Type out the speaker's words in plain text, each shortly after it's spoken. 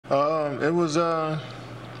It was. I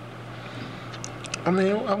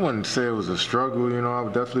mean, I wouldn't say it was a struggle. You know, I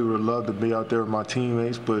would definitely would love to be out there with my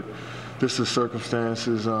teammates, but this is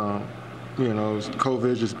circumstances. You know,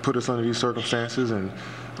 COVID just put us under these circumstances, and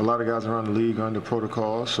a lot of guys around the league are under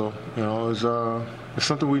protocol. So, you know, it's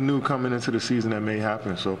something we knew coming into the season that may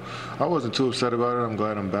happen. So, I wasn't too upset about it. I'm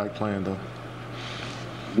glad I'm back playing, though.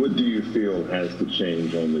 What do you feel has to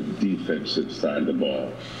change on the defensive side of the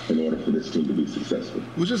ball in order for this team to be successful?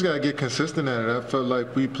 We just got to get consistent at it. I felt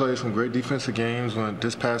like we played some great defensive games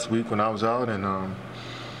this past week when I was out, and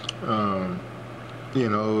you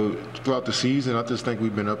know, throughout the season, I just think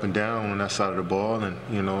we've been up and down on that side of the ball, and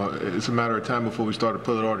you know, it's a matter of time before we start to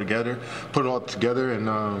put it all together,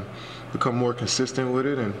 and become more consistent with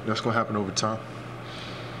it, and that's going to happen over time.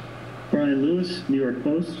 Brian Lewis, New York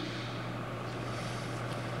Post.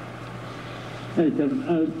 Hey,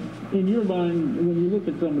 Kevin, in your mind, when you look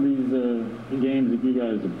at some of these games that you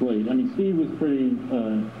guys have played, I mean, Steve was pretty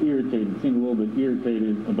irritated, seemed a little bit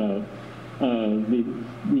irritated about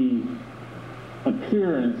the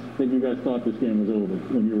appearance that you guys thought this game was over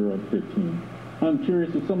when you were up 15. I'm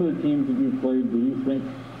curious, if some of the teams that you've played, do you think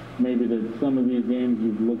maybe that some of these games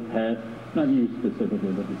you've looked past, not you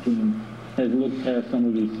specifically, but the team has looked past some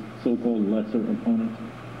of these so-called lesser opponents?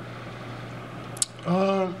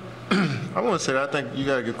 I want to say that I think you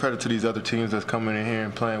got to give credit to these other teams that's coming in here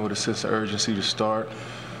and playing with a sense of urgency to start.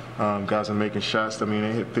 Guys are making shots. I mean,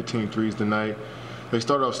 they hit 15 threes tonight. They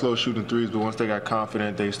started off slow shooting threes, but once they got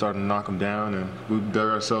confident, they started to knock them down, and we dug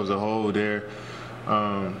ourselves a hole there,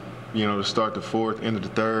 you know, to start the fourth, end of the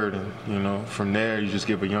third, and, you know, from there, you just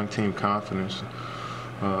give a young team confidence.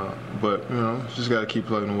 But, you know, just got to keep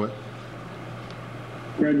plugging away.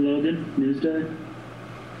 Greg Logan, Newsday.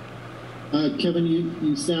 Kevin,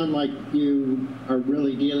 you sound like you are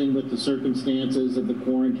really dealing with the circumstances of the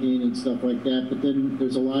quarantine and stuff like that, but then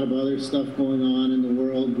there's a lot of other stuff going on in the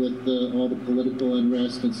world with all the political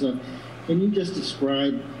unrest and stuff. Can you just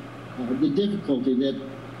describe the difficulty that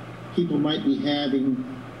people might be having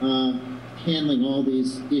handling all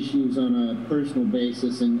these issues on a personal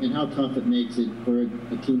basis, and how tough it makes it for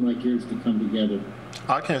a team like yours to come together?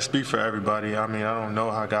 I can't speak for everybody. I mean, I don't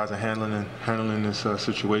know how guys are handling this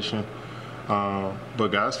situation. But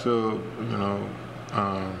guys feel, you know,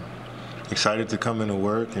 excited to come into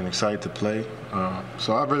work and excited to play.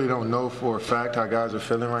 So I really don't know for a fact how guys are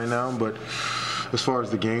feeling right now. But as far as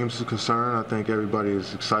the games are concerned, I think everybody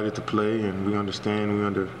is excited to play, and we understand we're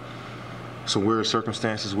under some weird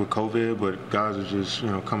circumstances with COVID, but guys are just, you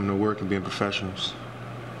know, coming to work and being professionals.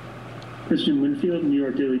 Christian Winfield, New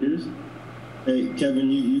York Daily News. Hey,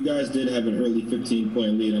 Kevin, you guys did have an early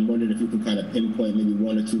 15-point lead. I'm wondering if you can kind of pinpoint maybe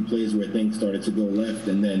one or two plays where things started to go left,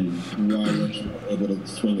 and then why weren't you able to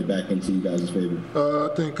swing it back into you guys' favor?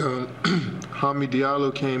 I think Hami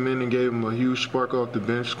Diallo came in and gave him a huge spark off the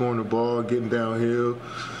bench, scoring the ball, getting downhill,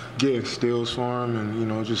 getting steals for him, and, you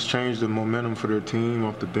know, just changed the momentum for their team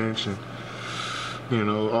off the bench. And, you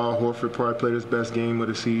know, Al Horford probably played his best game of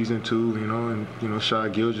the season too, you know, and, you know, Shai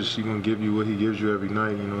Gilgeous, he's going to give you what he gives you every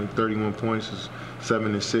night. You know, 31 points, is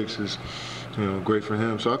 7 and 6 is, you know, great for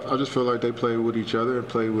him. So I just feel like they play with each other and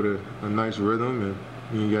play with a nice rhythm,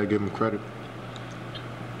 and you got to give them credit.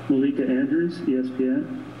 Malika Andrews,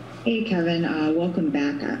 ESPN. Hey, Kevin, welcome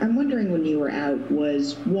back. I'm wondering, when you were out,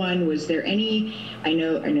 was there any, I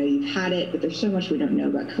know you've had it, but there's so much we don't know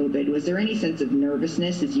about COVID. Was there any sense of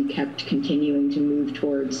nervousness as you kept continuing to move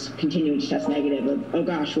towards continuing to test negative of, oh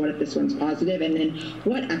gosh, what if this one's positive? And then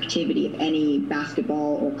what activity, if any,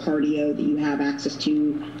 basketball or cardio that you have access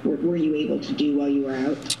to, were you able to do while you were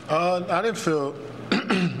out? I didn't feel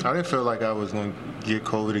like I was going to get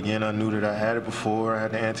COVID again. I knew that I had it before. I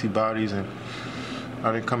had the antibodies, and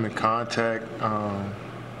I didn't come in contact,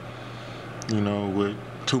 you know, with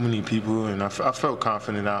too many people, and I felt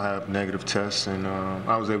confident I'll have negative tests, and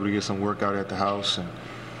I was able to get some workout at the house, and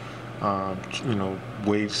you know,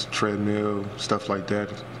 weights, treadmill, stuff like that,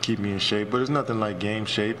 to keep me in shape. But it's nothing like game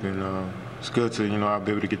shape, and it's good to, you know, I'll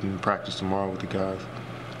be able to get in practice tomorrow with the guys.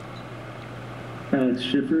 Alex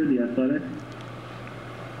Schiffer, The Athletic.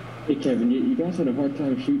 Hey, Kevin, you guys had a hard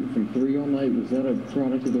time shooting from three all night. Was that a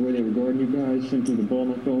product of the way they were guarding you guys, simply the ball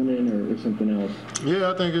not going in, or something else?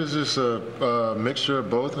 Yeah, I think it's just a mixture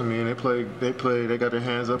of both. I mean, they got their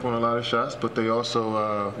hands up on a lot of shots, but we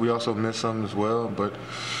also missed some as well. But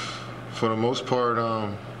for the most part,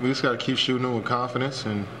 we just got to keep shooting them with confidence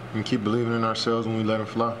and keep believing in ourselves when we let them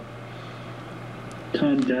fly.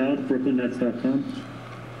 Tom Dowd, BrooklynNets.com.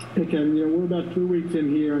 Hey, Kevin, you know, we're about 2 weeks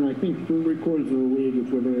in here, and I think 3/4 of the league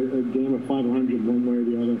is with a game of 500 one way or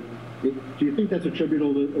the other. Do you think that's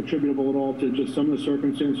attributable at all to just some of the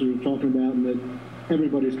circumstances you're talking about, and that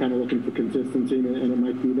everybody's kind of looking for consistency, and it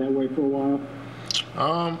might be that way for a while?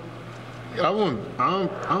 I don't know.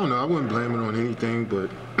 I wouldn't blame it on anything, but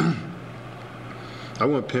I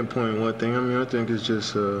wouldn't pinpoint one thing. I mean, I think it's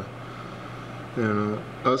just,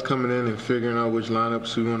 us coming in and figuring out which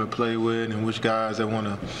lineups we want to play with and which guys that want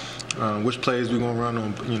to, which plays we're going to run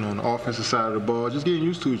on, on the offensive side of the ball. Just getting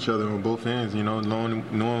used to each other on both ends,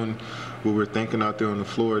 knowing what we're thinking out there on the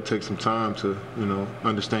floor. It takes some time to,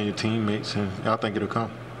 understand your teammates, and I think it'll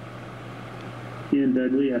come. Ian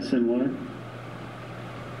Dudley, SNY.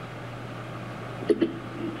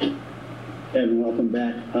 Evan, welcome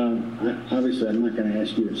back. Obviously, I'm not going to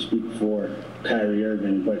ask you to speak for Kyrie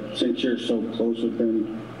Irving, but since you're so close with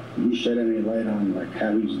him, can you shed any light on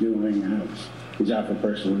how he's doing? How he's out for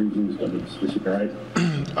personal reasons, but is he all right?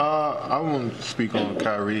 I won't speak on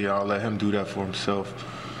Kyrie. I'll let him do that for himself.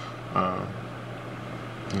 So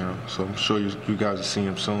I'm sure you guys will see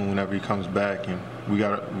him soon whenever he comes back, and we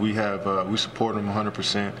support him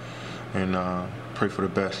 100% and pray for the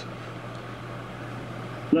best.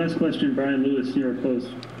 Last question, Brian Lewis, New York Post.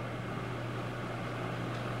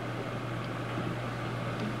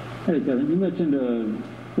 Hey, Kevin, you mentioned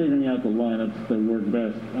figuring out the lineups that work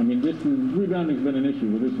best. I mean, rebounding has been an issue,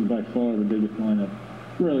 but this is by far the biggest lineup,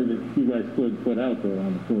 really, that you guys could put out there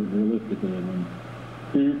on the court, realistically. I mean,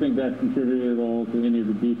 do you think that contributed at all to any of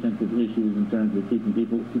the defensive issues in terms of keeping the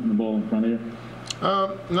ball in front of you?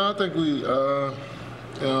 No, I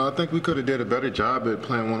think we could have did a better job at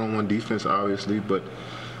playing one-on-one defense, obviously, but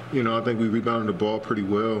I think we rebounded the ball pretty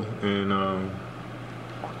well, and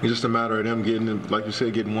it's just a matter of them getting, like you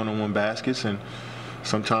said, getting one-on-one baskets, and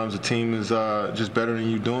sometimes the team is just better than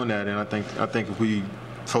you doing that. And I think if we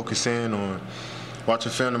focus in on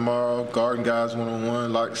watching film tomorrow, guarding guys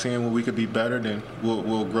one-on-one, like seeing where we could be better, then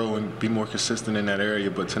we'll grow and be more consistent in that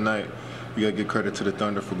area. But tonight, we got to give credit to the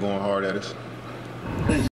Thunder for going hard at us.